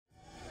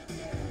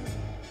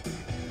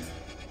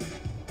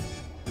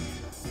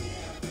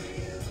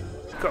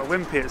got a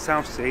Wimpy at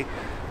Southsea.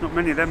 Not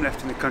many of them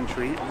left in the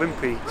country.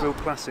 Wimpy, real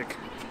classic.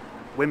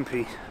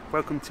 Wimpy.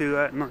 Welcome to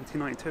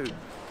 1992.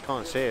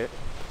 Can't see it.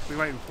 What are we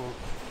waiting for?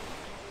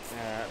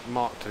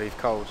 Mark to leave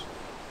coals.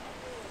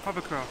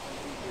 Hovercraft.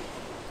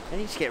 They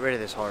need to get rid of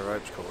this high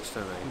ropes course,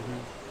 don't they?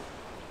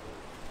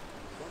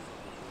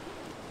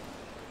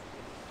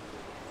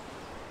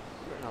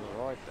 Another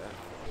ride there.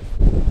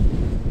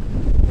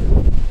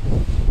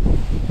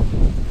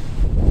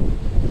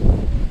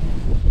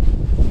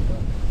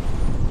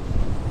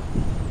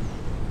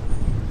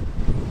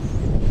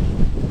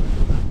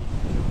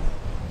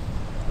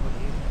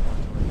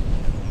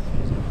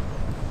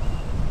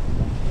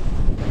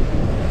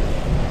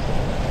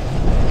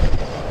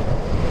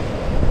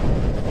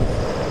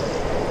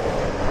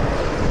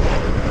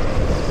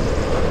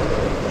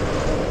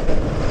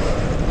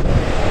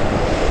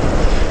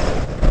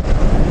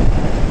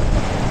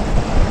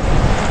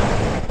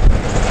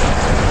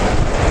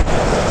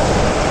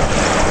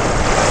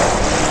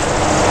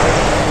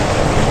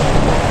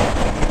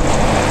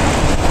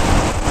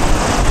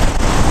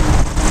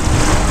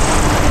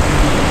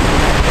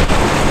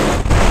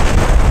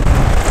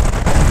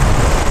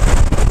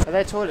 Are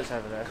there toilets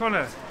over there?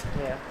 Connor,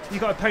 Yeah. you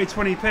got to pay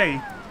 20p.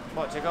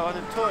 What, to go on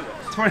the toilets?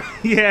 20,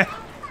 yeah.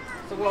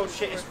 It's the world's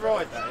shittest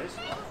ride, that is.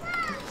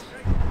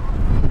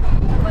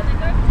 When they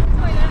go to the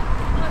toilet,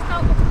 I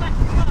start walking back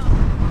to the car.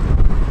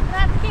 Can I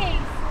have the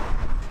keys?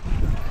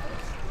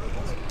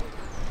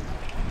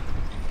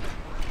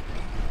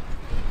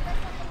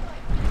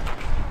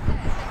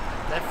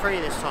 They're free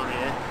this time of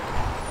year.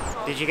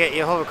 Did you get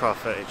your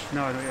hovercraft footage?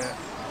 No, not yet.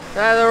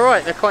 Yeah, they're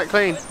alright, they're quite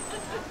clean.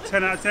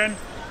 10 out of 10.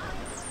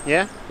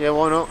 Yeah? Yeah,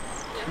 why not?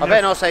 I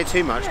better not say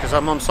too much because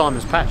I'm on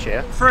Simon's patch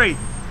here. Free.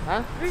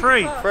 Huh?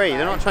 Free. Free,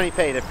 they're not 20p,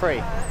 they're free.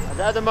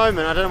 At the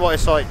moment, I don't know what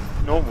it's like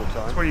normal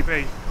time.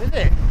 20p. Is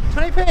it?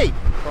 20p?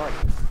 Right.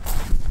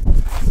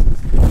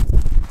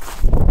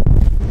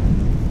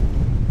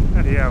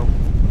 Bloody hell.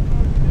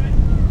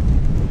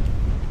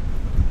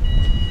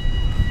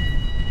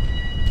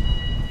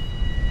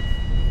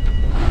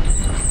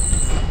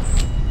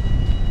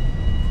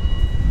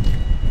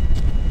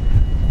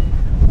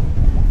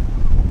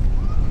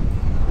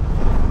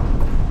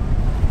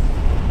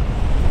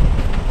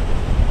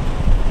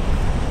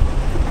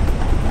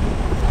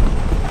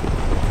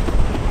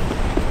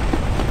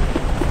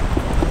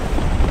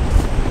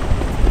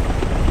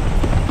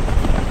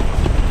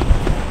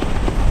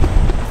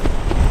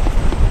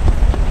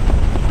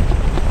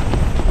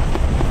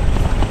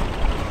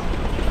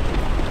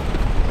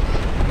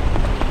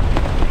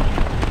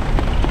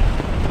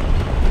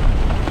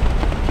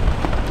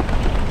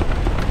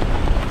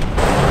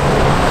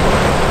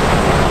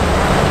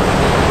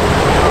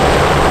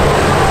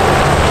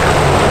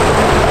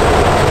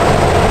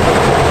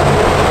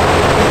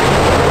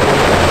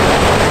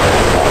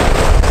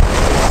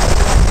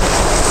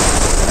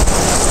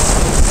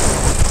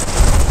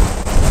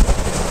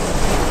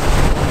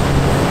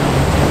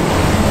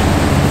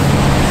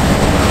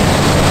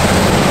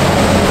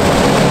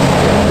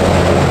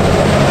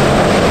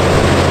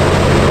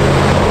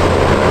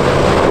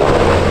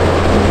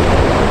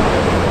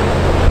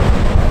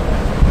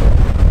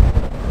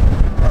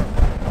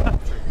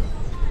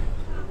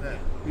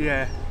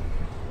 Yeah.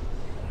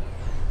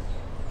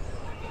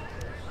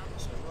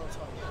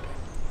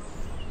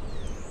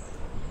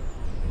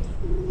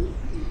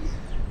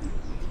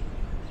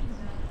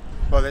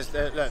 Well, look,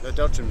 the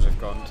dodgems have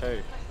gone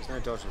too. There's no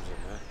dodgems in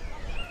there.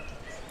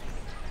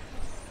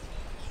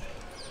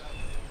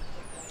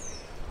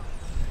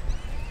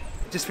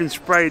 Just been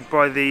sprayed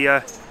by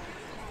the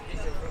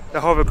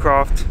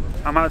hovercraft.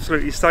 I'm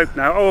absolutely stoked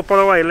now. Oh, by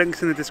the way,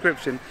 links in the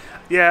description.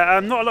 Yeah,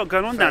 not a lot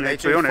going on down here,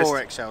 to be honest.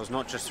 They do 4XLs,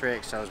 not just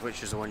 3XLs,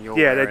 which is the one you're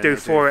Yeah, wearing. they do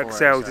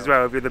 4XLs as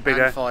well. If you're the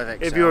bigger, and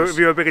 5XLs. if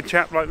you're a bigger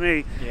chap like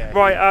me. Yeah,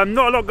 right, yeah.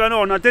 not a lot going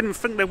on. I didn't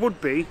think there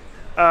would be.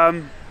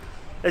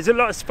 There's a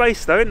lot of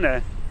space though, isn't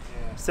there?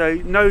 Yeah. So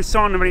no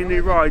sign of any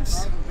new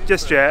rides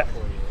just yet.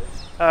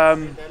 There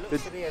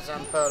looks to be a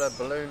Zamperla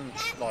balloon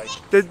like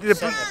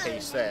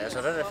centerpiece there, so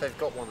I don't know if they've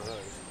got one of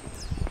those.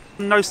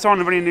 No sign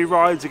of any new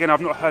rides. Again,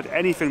 I've not heard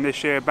anything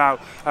this year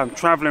about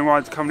travelling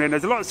rides coming in.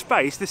 There's a lot of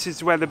space. This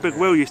is where the big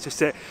wheel used to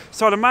sit.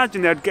 So I'd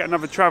imagine they'd get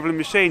another travelling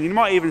machine. You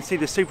might even see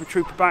the Super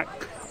Trooper back.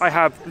 I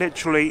have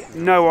literally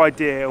no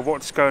idea of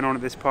what's going on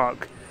at this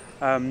park.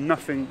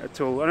 Nothing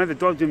at all. I know the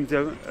dodgems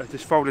are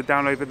just folded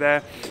down over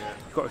there.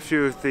 Got a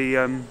few of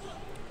the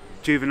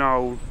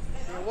juvenile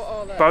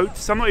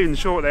boats. I'm not even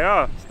sure what they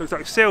are. Looks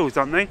like seals,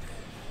 don't they?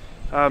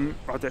 I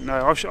don't know.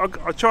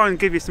 I'll try and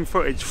give you some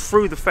footage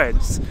through the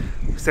fence,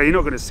 so you're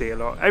not going to see a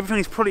lot.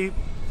 Everything's pretty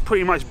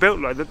much built.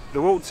 Like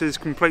the waltzer's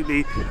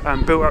completely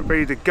built up,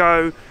 ready to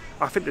go.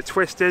 I think the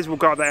twisters, we'll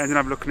go up that end and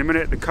have a look in a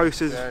minute. The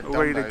coasters are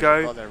ready to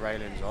go. Got their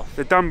railings off.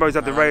 The Dumbos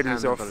had the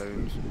railings off.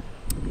 Balloons.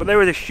 But there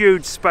is a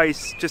huge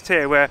space just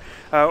here where,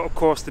 of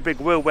course, the big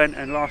wheel went,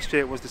 and last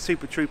year it was the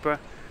Super Trooper,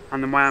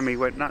 and the Miami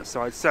went that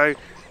side. So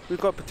we've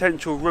got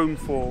potential room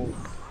for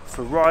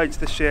rides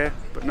this year,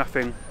 but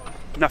nothing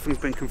nothing's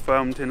been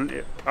confirmed,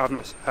 and I've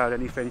not heard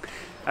anything.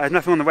 There's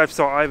nothing on the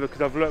website either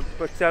because I've looked,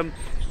 but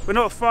we're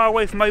not far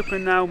away from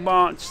opening now,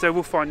 March, so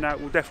we'll find out.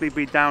 We'll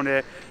definitely be down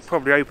here,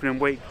 probably opening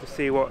week, to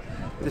see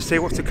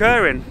what's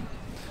occurring.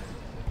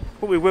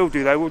 What we will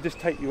do though, we'll just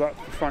take you up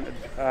the front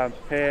of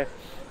here,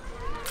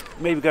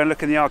 maybe go and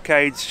look in the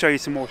arcades, show you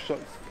some more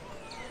shots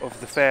of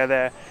the fair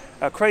there.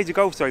 Crazy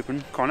Golf's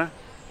open, Connor.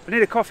 We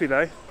need a coffee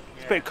though.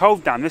 It's a bit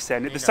cold down this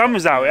end. The sun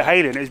was out, it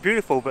hailing, it was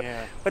beautiful, but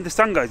when the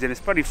sun goes in, it's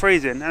bloody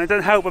freezing. And it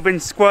doesn't help, I've been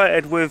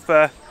squirted with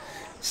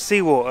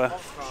seawater,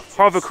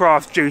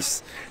 Hovercraft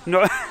juice.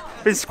 Not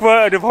been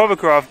squirted with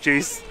Hovercraft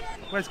juice.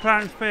 Where's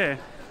Clarence Pier?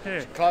 Here.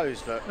 It's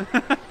closed, look.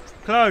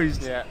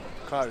 Closed? Yeah,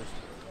 closed.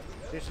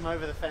 Do some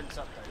over the fence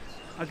updates.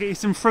 I'll get you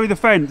some through the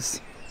fence.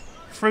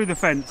 Through the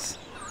fence.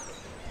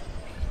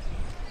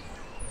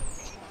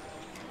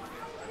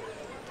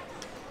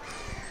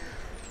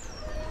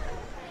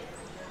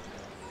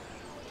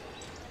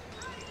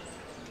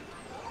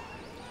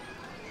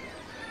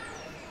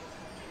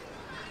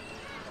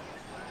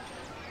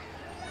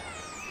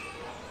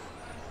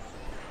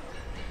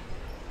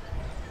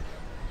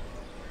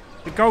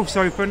 The golf's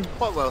open.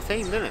 Quite well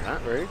themed, isn't it,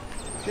 that room?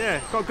 Yeah,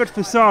 got a good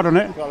facade on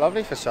it. Got a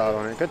lovely facade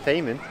on it, good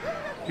theming.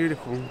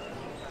 Beautiful.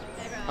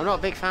 I'm not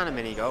a big fan of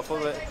mini golf,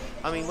 but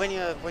I mean, when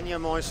you're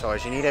my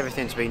size, you need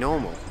everything to be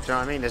normal. Do you know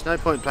what I mean? There's no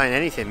point playing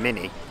anything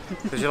mini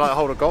because you like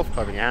hold a golf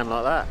club in your hand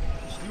like that.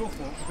 It's your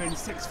fault for being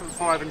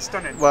 6'5" and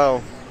stunning.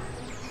 Well,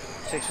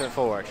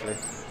 6'4" actually.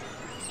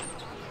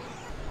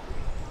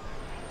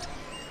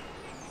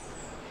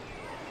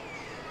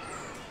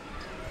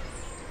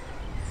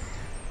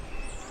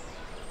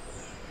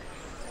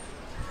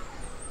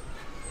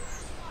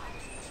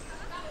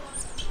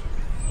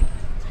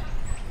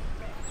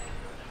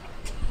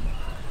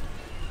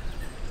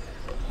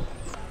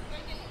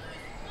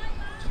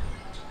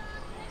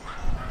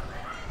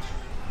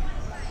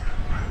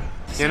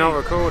 You're not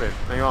recording.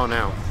 No, you are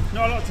now.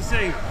 Not a lot to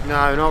see.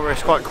 No, not really.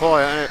 It's quite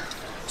quiet, isn't it?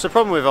 It's a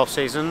problem with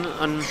off-season,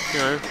 and you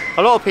know,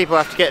 a lot of people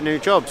have to get new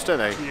jobs, don't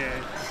they?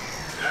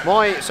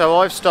 Yeah. So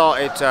I've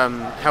started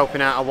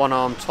helping out a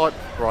one-armed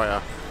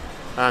typewriter,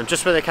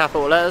 just with the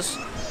capital letters.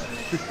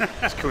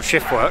 It's called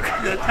shift work.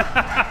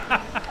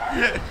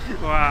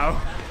 Wow.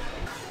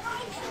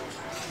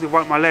 They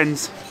wipe my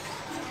lens.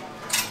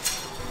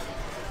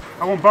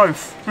 I want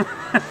both.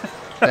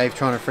 Dave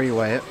trying to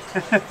freeway it.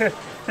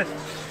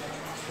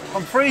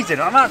 I'm freezing,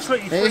 I'm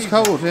absolutely freezing. It is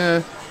cold,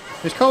 yeah.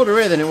 It's colder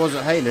here than it was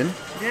at Halen.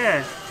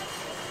 Yeah.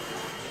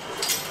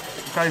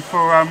 Go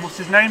for, what's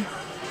his name?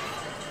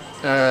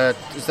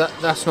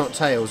 That's not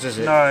Tails, is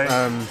it?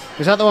 No.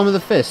 Is that the one with the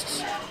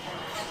fists?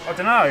 I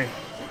don't know. I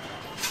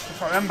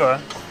can't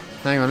remember.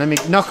 Hang on, let me...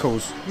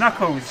 Knuckles.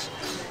 Knuckles.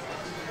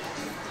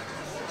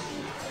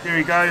 Here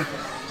we go.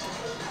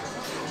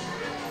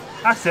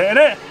 That's it, isn't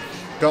it?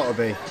 Gotta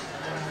be.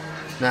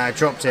 Nah, I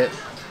dropped it.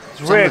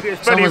 It's weird.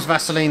 Someone's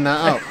Vaseline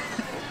that up.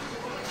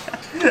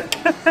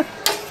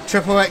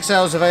 Triple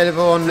XL's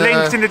available on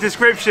links in the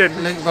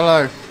description. Link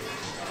below.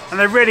 And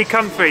they're really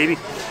comfy.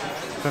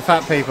 For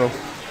fat people.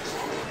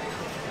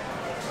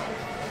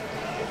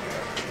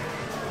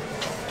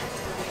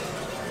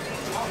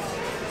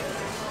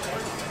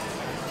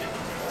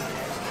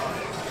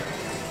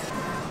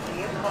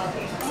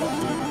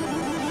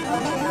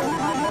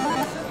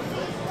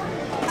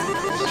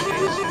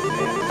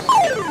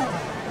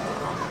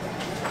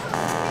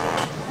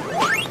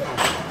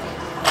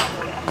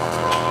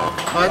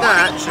 Like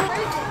that.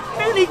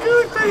 Really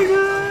good,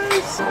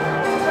 babies.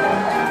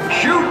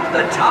 Shoot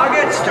the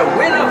targets to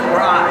win a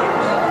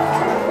prize.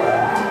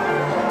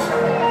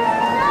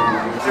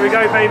 Here we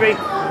go, baby.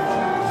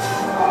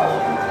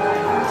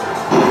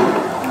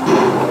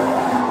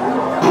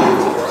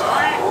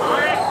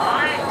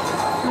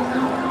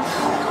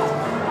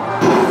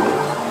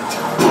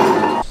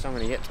 So I'm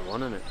going to get to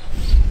one, isn't it?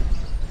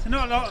 So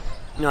not a lot.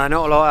 No,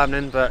 not a lot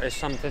happening, but it's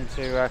something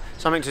to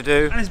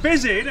do. And it's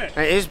busy, isn't it?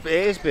 It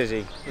is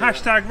busy.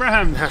 Hashtag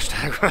rammed.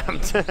 Hashtag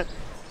rammed.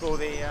 For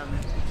the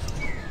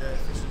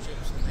fish and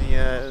chips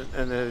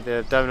and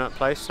the donut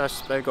place,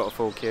 they've got a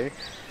full queue.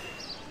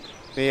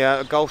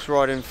 The golf's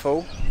riding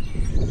full.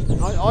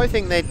 I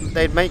think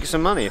they'd make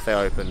some money if they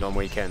opened on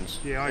weekends.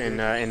 Yeah, I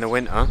do. In the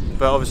winter.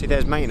 But obviously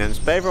there's maintenance.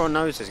 But everyone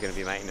knows there's going to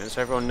be maintenance.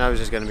 Everyone knows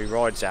there's going to be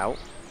rides out.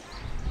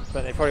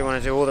 But they probably want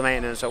to do all the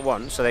maintenance at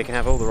once so they can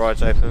have all the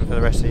rides open for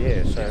the rest of the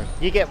year. So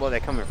you get where they're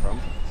coming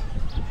from.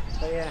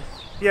 But yeah.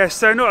 Yeah,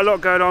 so not a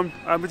lot going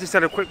on. We just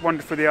had a quick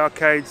wander through the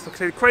arcades. Like I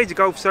said, Crazy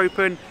Golf's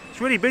open.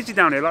 It's really busy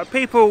down here. Like,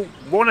 people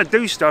want to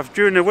do stuff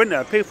during the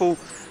winter. People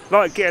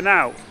like getting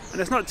out, and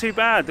it's not too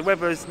bad. The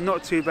weather's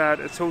not too bad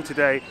at all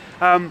today.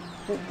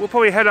 We'll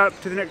probably head up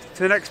to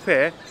the next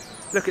pier.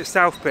 Look at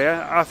South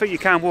Pier. I think you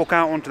can walk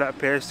out onto that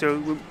pier,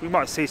 so we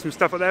might see some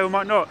stuff up there. We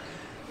might not.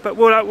 But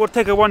we'll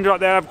take a wander up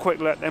there, have a quick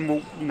look, then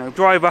we'll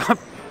drive up,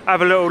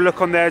 have a little look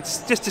on there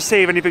just to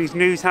see if anything's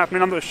news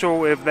happening. I'm not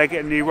sure if they're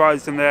getting new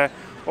rides in there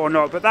or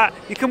not, but that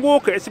you can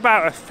walk it. It's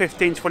about a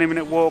 15-20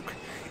 minute walk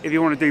if you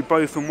want to do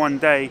both in one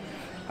day.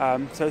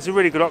 So it's a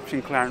really good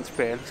option, Clarence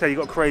Pier. So you've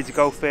got crazy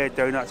golf here,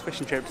 donuts, fish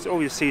and chips,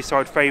 all your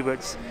seaside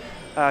favourites.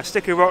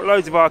 Sticky rock,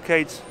 loads of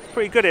arcades. It's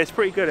pretty good here, it's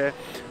pretty good here.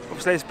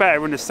 Obviously it's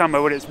better in the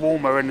summer when it's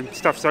warmer and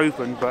stuff's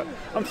open, but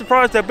I'm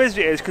surprised how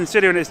busy it is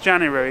considering it's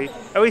January.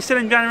 Are we still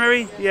in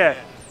January? Yeah.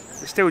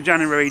 It's still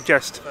January,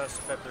 just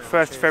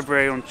 1st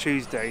February on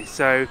Tuesday.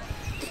 So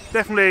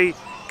definitely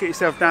get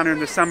yourself down here in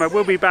the summer.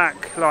 We'll be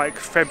back like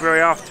February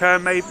half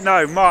term, maybe.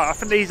 No, March. I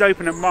think these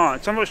open at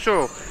March. I'm not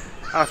sure.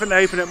 I think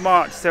they open at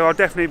March, so I'll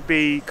definitely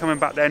be coming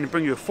back then and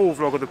bring you a full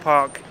vlog of the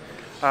park.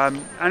 And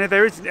if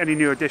there isn't any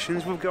new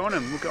additions, we'll get on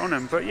them. We'll get on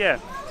them. But yeah,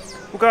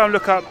 we'll go and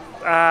look up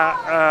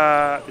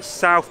the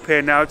South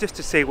Pier now just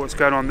to see what's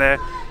going on there.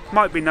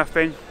 Might be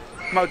nothing.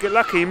 Might get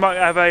lucky. You might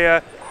have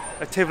a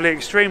Tivoli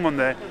Extreme on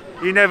there.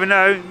 You never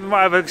know. You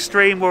might have an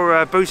Extreme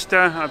or a Booster.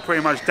 I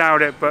pretty much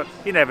doubt it, but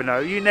you never know.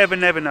 You never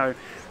know.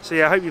 So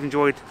yeah, I hope you've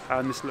enjoyed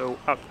this little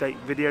update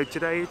video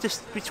today. We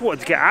just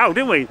wanted to get out,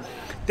 didn't we?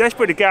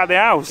 Desperate to get out of the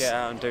house. Get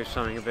out and do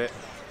something a bit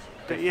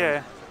different.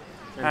 Yeah.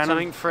 And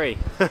something free.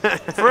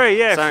 Free,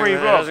 yeah, free vlog.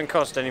 It doesn't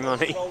cost any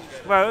money.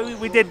 Well,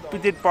 we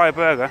did buy a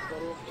burger.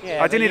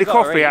 Yeah, I did need a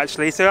coffee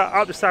actually, so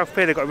up the South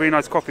Pier they've got a really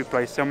nice coffee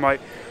place, so I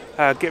might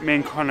get me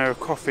and Connor a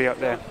coffee up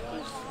there.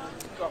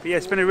 But yeah,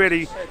 it's been a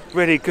really,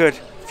 really good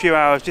few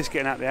hours just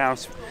getting out of the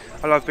house.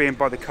 I love being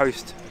by the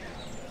coast.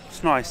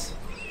 It's nice.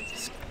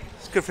 It's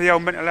good for the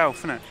old mental health,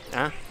 isn't it?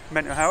 Huh?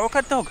 Mental health. Oh,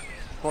 good dog.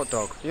 What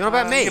dog? You're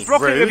about me? You're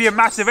blocking it with your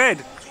massive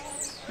head.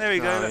 There we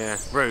go. Oh, yeah.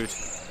 Rude.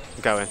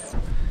 I'm going.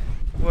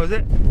 What was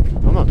it?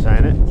 I'm not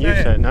saying it. You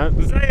say it. No.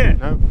 Say it.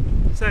 No.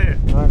 Say it.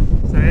 No.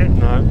 Say it.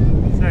 No.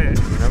 Say it.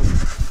 No.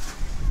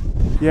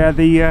 Yeah,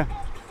 the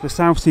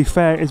Southsea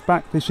Fair is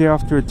back this year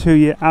after a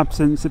 2-year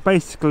absence. It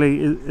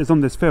basically is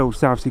on this field,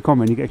 Southsea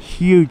Common. You get a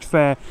huge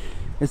fair.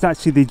 It's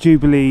actually the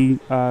Jubilee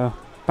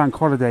bank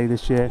holiday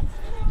this year.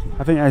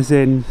 I think as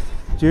in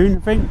June, I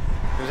think.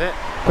 Is it?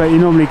 But you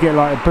normally get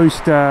like a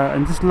booster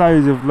and just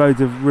loads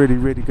of really,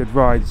 really good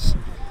rides.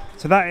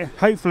 So that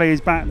hopefully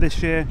is back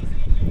this year.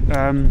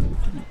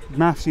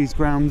 Matthew's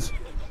grounds.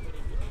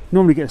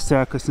 Normally get a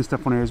circus and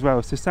stuff on here as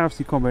well. So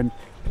Southsea Common,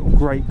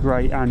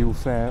 great annual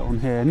fair on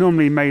here.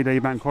 Normally May Day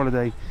bank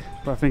holiday,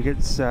 but I think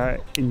it's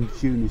in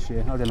June this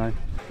year. I don't know.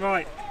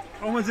 Right,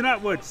 onwards and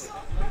upwards.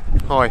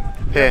 Hi,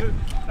 here.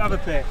 Other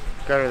pier.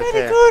 Go to the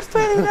pier. Good,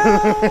 very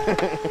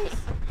nice.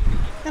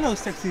 Hello,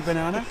 sexy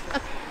banana.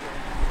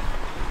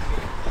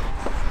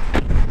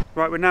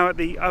 Right, we're now at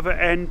the other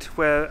end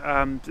where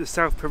the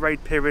South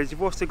Parade Pier is.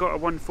 You've also got a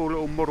wonderful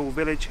little model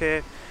village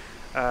here.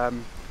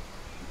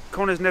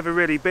 Connor's never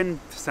really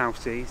been to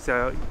Southsea,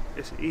 so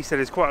he said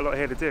there's quite a lot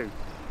here to do.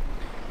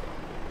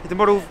 The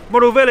model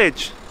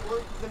village.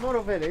 Well, the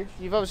model village,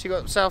 you've obviously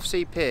got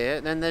Southsea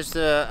Pier, then there's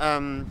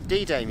the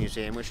D-Day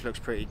Museum, which looks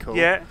pretty cool.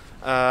 Yeah,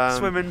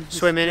 swimming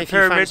if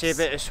you fancy a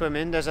bit of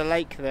swimming. There's a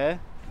lake there.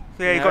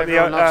 Yeah, you've got the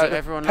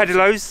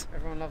pedalos.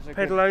 Everyone loves a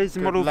Pedalos,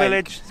 the model lake.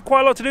 village. There's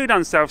quite a lot to do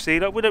down Southsea.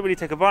 Like, we don't really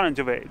take advantage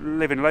of it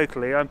living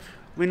locally.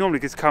 We normally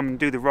just come and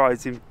do the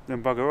rides and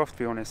bugger off, to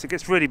be honest. It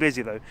gets really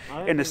busy though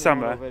in the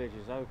summer. The model village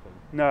is open.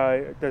 No,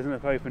 it doesn't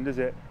look open, does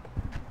it?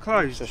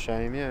 Closed. It's a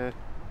shame, yeah.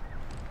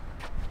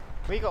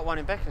 We got one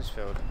in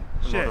Beaconsfield,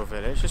 the Shit. model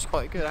village. It's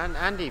quite good. And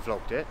Andy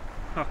vlogged it.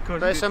 Oh, God,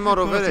 But it's a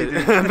model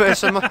village. But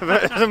it's a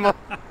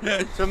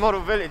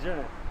model village, isn't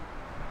it?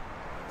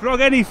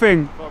 Vlog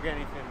anything. Vlog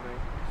anything,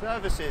 mate.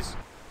 Services.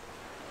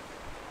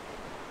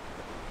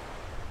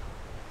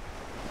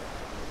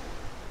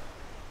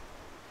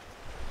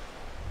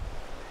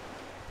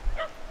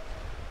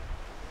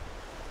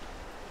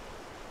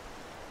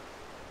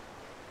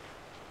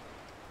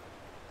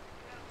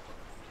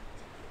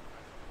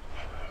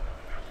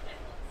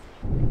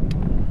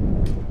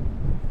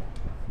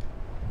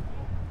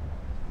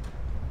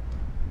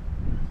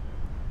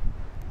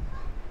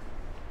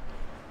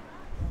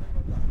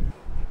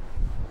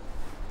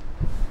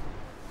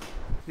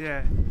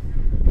 Yeah.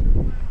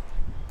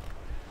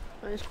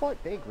 It's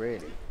quite big,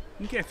 really.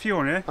 You can get a few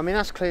on here. I mean,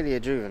 that's clearly a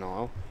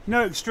juvenile.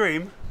 No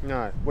extreme.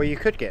 No. Well, you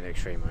could get an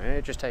extreme on it.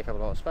 It'd just take up a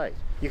lot of space.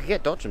 You could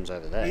get Dodgems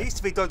over there. There used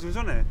to be Dodgems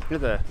on it.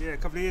 Is there? Yeah, a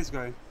couple of years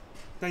ago.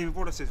 David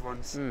Wallace's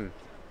ones.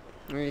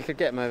 I mean, you could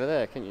get them over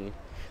there, couldn't you?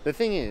 The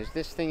thing is,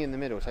 this thing in the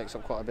middle takes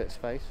up quite a bit of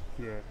space.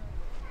 Yeah.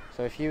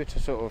 So if you were to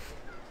sort of...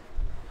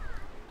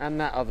 And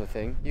that other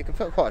thing, you could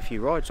put quite a few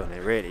rides on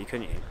it, really,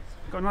 couldn't you?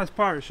 Got a nice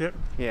pirate ship.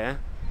 Yeah.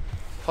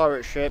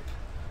 Pirate ship.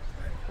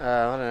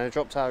 I don't know,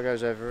 drop tower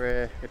goes over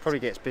here. It probably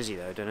gets busy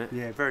though, doesn't it?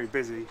 Yeah, very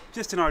busy.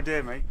 Just an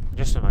idea, mate.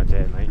 Just an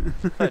idea, mate.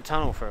 Put a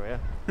tunnel through here.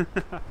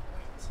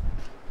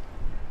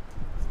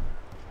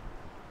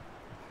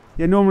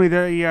 Yeah, normally the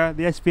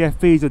SBF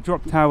Visa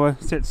drop tower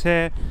sits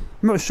here.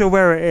 I'm not sure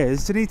where it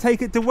is. Did he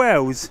take it to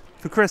Wales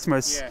for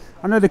Christmas? Yeah.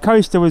 I know the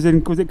coaster was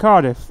in, was it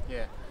Cardiff?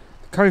 Yeah.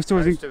 The coaster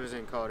was in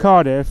Cardiff.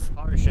 Cardiff.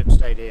 Pirate ship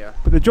stayed here.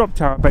 But the drop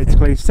tower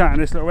basically sat in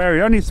this little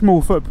area, only a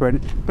small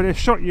footprint, but it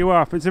shot you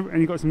up. And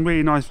you've got some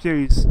really nice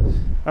views.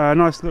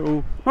 Nice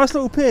little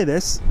pier.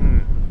 This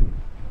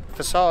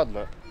Facade,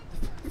 look.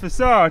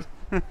 facade.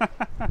 It's got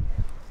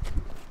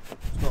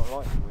a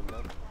light in the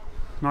window.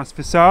 Nice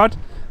facade.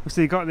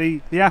 So you got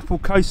the Apple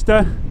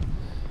coaster.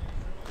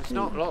 There's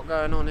not a lot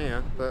going on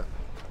here, but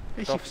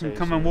You can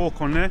come and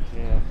walk on there.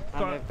 yeah,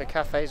 and the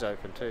cafe's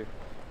open too.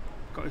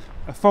 Got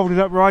a folded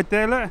up ride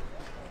there, look.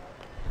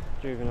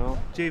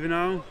 Juvenile.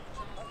 Juvenile.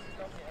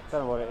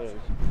 Don't know what it is.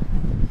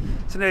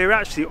 So now you're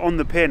actually on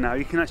the pier now.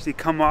 You can actually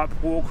come up,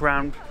 walk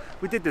around.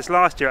 We did this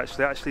last year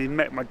actually. I actually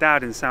met my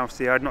dad in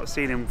Southsea. I'd not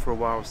seen him for a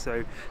while,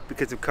 so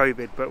because of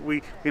COVID. But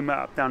we met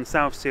up down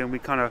Southsea and we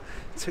kind of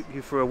took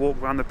you for a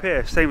walk around the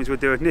pier, same as we're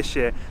doing this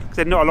year. Because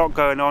there's not a lot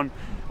going on.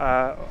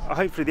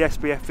 Hopefully the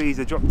SBF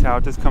visa drop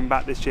tower does come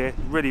back this year.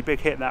 Really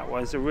big hit that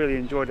was. I really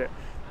enjoyed it.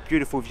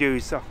 Beautiful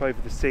views up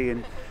over the sea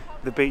and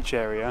the beach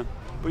area.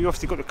 But you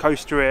obviously got the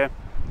coaster here.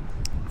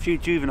 Few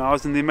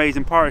juveniles and the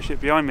amazing pirate ship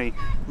behind me.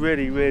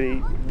 Really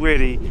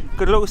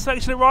good little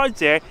selection of rides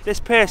here. This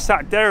pier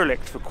sat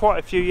derelict for quite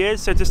a few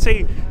years, so to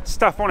see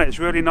stuff on it is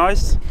really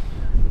nice.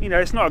 You know,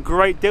 it's not a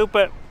great deal,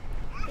 but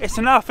it's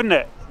enough, isn't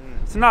it?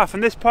 It's enough.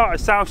 And this part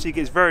of Southsea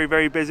gets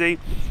very busy,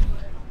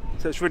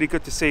 so it's really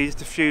good to see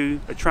just a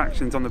few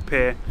attractions on the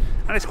pier,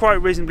 and it's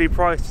quite reasonably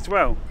priced as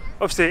well.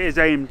 Obviously it is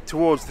aimed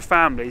towards the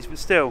families, but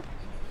still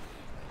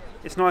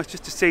it's nice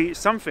just to see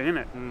something, isn't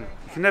it? You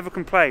can never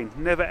complain,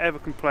 never ever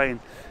complain.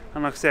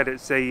 And like I said,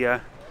 it's a...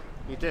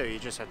 You do, you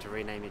just have to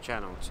rename your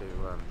channel to...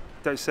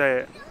 Don't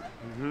say it.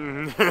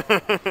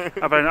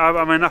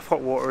 I'm enough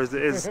hot water as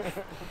it is.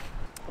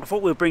 I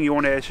thought we'd bring you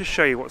on here to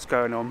show you what's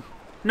going on.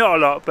 Not a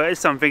lot, but it's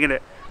something, isn't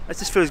it? It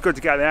just feels good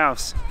to get out of the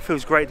house. It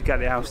feels great to get out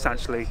of the house,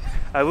 actually.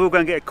 We'll go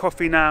and get a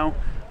coffee now,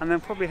 and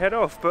then probably head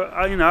off.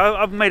 But, you know,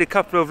 I've made a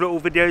couple of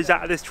little videos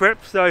out of this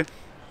trip, so...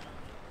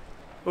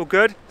 all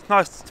good. It's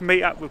nice to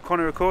meet up with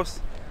Connor, of course.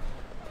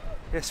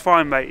 It's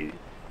fine, mate.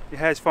 Your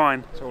hair's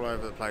fine. It's all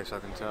over the place, I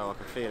can tell. I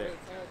can feel it.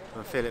 I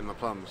can feel it in my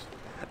plums.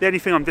 The only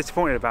thing I'm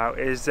disappointed about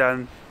is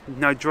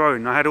no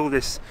drone. I had all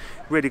this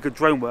really good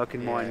drone work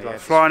in mind, like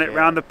flying it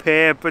around the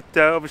pier, but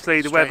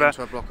obviously the weather.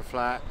 Into a block of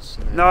flats.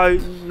 No,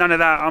 none of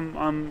that.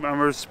 I'm a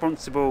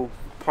responsible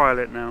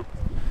pilot now.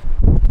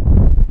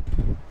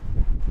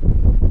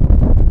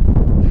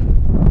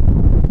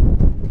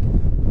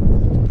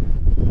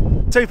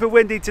 Super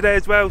windy today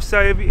as well,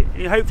 so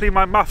hopefully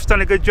my muff's done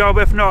a good job.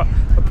 If not,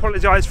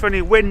 apologise for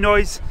any wind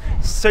noise.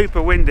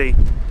 Super windy.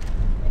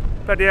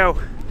 Bloody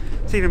hell,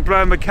 it's even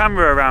blowing my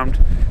camera around.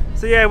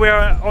 So yeah, we're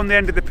on the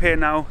end of the pier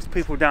now. There's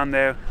people down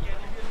there.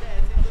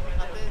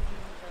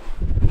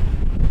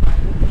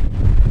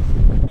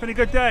 Pretty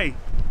good day.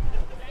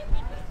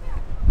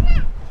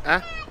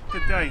 Huh?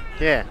 Good day.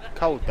 Yeah,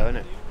 cold though, isn't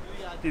it?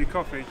 Need a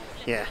coffee?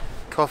 Yeah,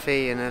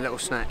 coffee and a little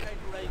snack.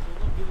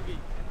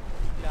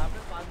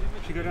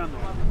 Should we go down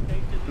there?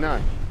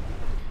 No.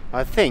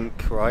 I think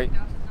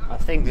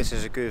this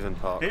is a Goovin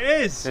Park. It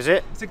is! Is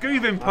it? It's a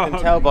Goovin Park. I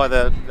can tell by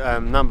the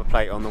number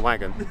plate on the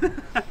wagon.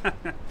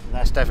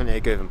 That's definitely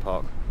a Goovin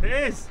Park. It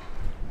is!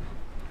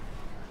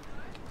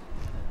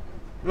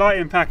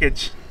 Lighting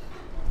package.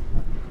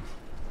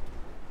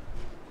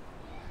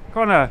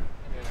 Connor,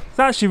 it's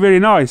actually really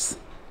nice. So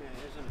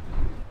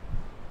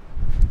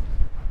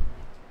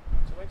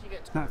where'd you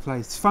get to? That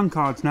place. Fun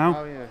cards now.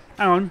 Oh yeah.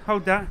 Hang on,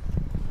 hold that.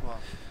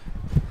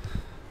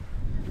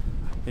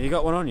 You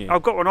got one on you?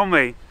 I've got one on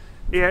me.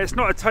 Yeah, it's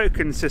not a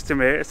token system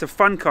here, it's a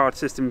fun card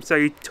system, so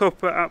you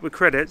top it up with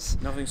credits.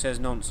 Nothing says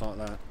nonce like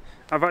that.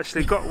 I've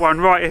actually got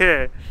one right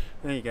here.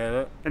 There you go,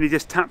 look. And you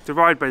just tap the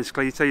ride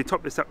basically, so you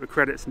top this up with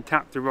credits and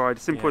tap the ride,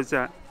 simple as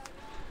that.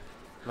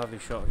 Lovely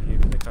shot of you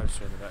with the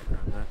coaster in the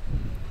background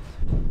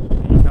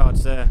there. Your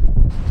cards there.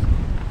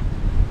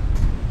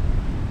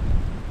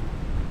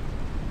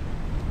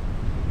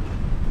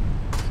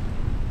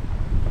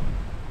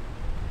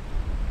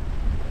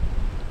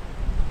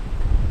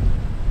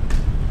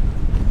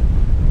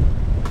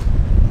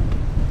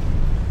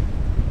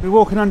 We're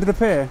walking under the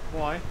pier.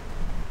 Why?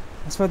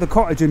 That's where the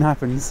cottaging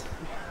happens.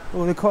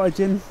 All the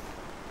cottaging,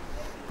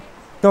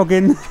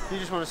 dogging. You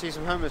just want to see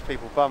some homeless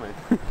people bumming.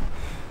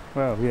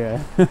 Well,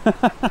 yeah.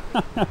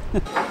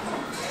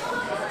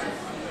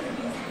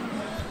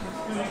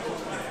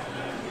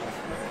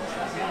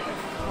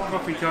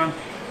 Coffee time.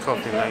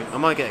 Coffee, mate. I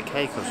might get a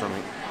cake or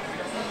something.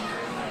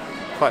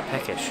 Quite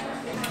peckish.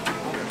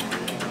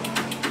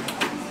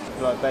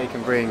 Like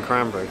bacon brie and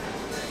cranberry.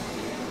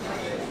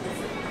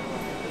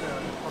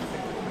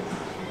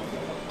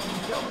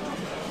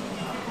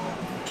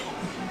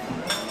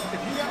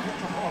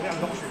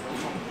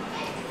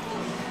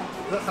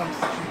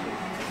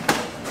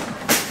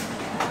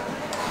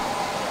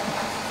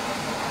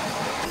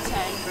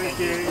 Thank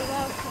you. You're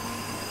welcome.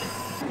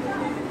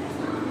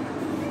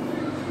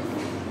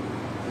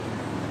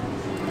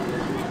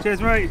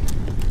 Cheers, mate.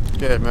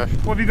 Cheers, Mush.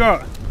 What have you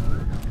got?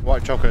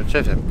 White chocolate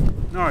tiffin.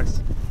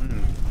 Nice.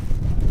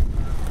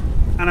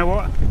 And a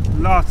what?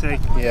 Latte.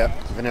 Yeah,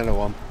 vanilla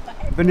one.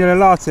 Vanilla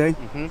latte.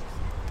 Mhm.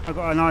 I've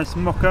got a nice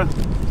mocha.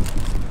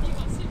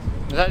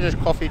 Is that just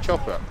coffee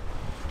chocolate?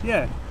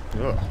 Yeah.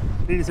 Ugh.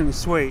 Needed something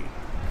sweet.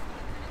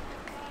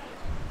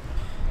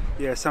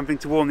 Yeah, something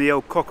to warm the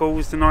old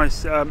cockles, the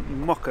nice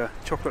mocha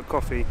chocolate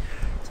coffee.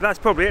 So that's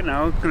probably it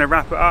now. I'm going to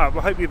wrap it up.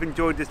 I hope you've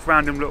enjoyed this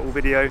random little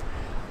video.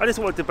 I just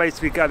wanted to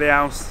basically get out of the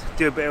house,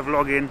 do a bit of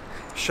vlogging,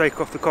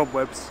 shake off the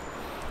cobwebs.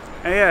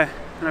 And yeah,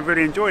 and I've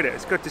really enjoyed it.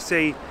 It's good to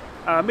see,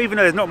 even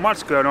though there's not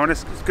much going on,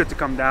 it's good to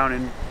come down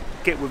and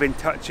get within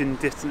touching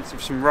distance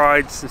of some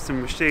rides and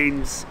some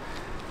machines.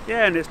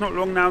 Yeah, and it's not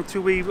long now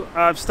till we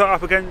start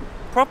up again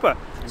proper.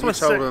 So you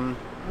told them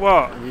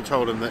what? You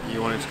told them that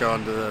you wanted to go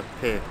under the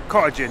pier.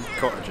 Cottaging.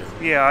 Cottaging.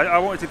 Yeah, I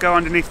wanted to go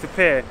underneath the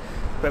pier,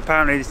 but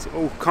apparently there's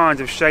all kinds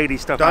of shady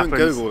stuff happens. Don't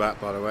Google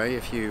that, by the way,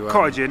 if you...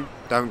 Cottaging?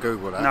 Don't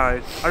Google that.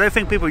 No, I don't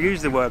think people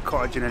use the word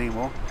cottaging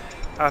anymore.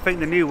 I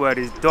think the new word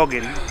is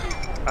dogging.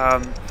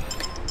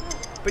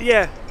 But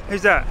yeah,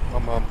 who's that? My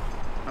mum.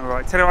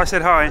 Alright, tell her I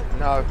said hi.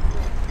 No.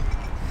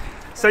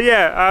 So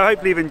yeah,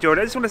 hopefully you've enjoyed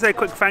it. I just want to say a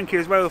quick thank you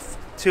as well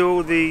to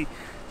all the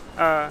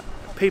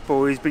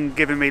people who's been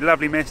giving me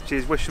lovely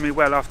messages, wishing me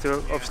well after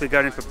obviously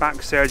going in for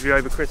back surgery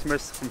over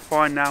Christmas. I'm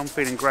fine now, I'm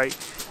feeling great.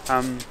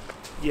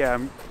 Yeah,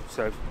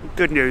 so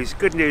good news,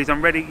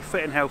 I'm ready,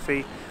 fit and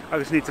healthy. I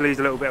just need to lose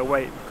a little bit of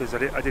weight because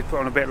I did put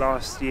on a bit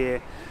last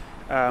year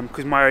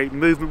because my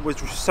movement was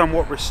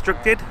somewhat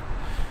restricted.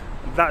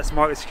 That's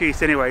my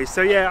excuse anyway.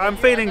 So yeah, I'm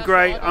feeling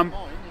great. I'm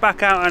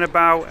back out and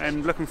about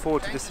and looking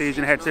forward to the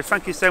season ahead. So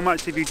thank you so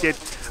much if you did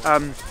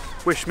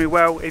wish me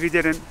well. If you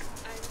didn't,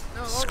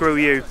 screw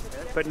you.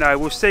 But no,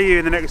 we'll see you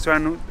in the next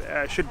one.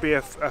 Should be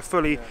a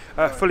fully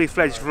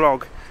fledged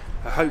vlog,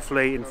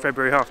 hopefully in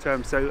February half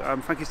term. So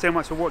thank you so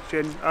much for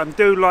watching.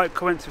 Do like,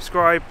 comment,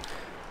 subscribe,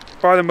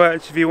 buy the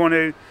merch if you want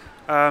to.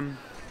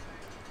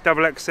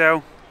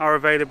 XXL are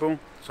available.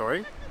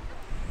 Sorry?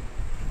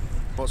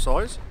 What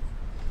size?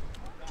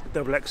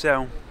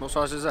 XXL. What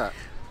size is that?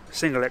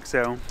 Single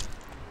XL.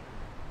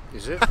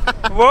 Is it?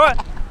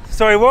 What?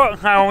 Sorry, what?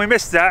 Hang on, we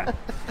missed that.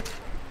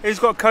 Who's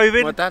got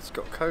COVID? My dad's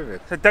got COVID.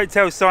 So don't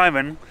tell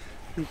Simon.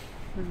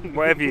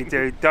 Whatever you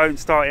do, don't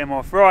start him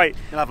off. Right.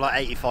 He'll have like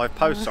 85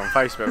 posts on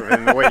Facebook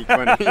within the week,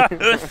 won't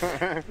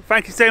he?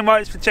 Thank you so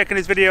much for checking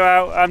this video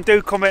out.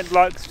 Do comment,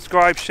 like,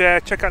 subscribe, share.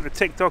 Check out the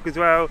TikTok as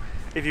well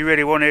if you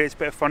really want to. It's a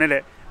bit of fun, isn't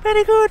it?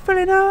 Very good,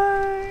 very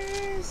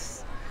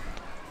nice.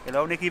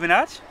 Hello, Nicki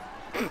Minaj.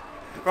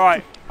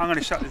 Right, I'm going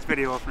to shut this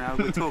video off now.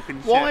 We're talking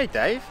shit. Why,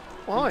 Dave?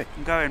 Why?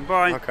 I'm going.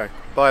 Bye. Okay.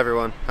 Bye,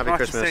 everyone. Happy nice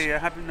Christmas. To see you.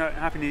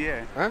 Happy New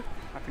Year. Huh?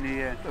 Happy New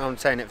Year. I'm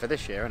saying it for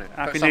this year, isn't it?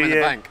 Happy Put some New in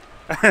Year. the bank.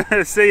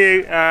 See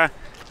you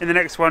in the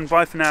next one.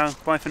 Bye for now.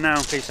 Bye for now.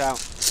 Peace out.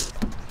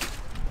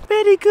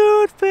 Very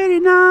good, very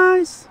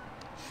nice.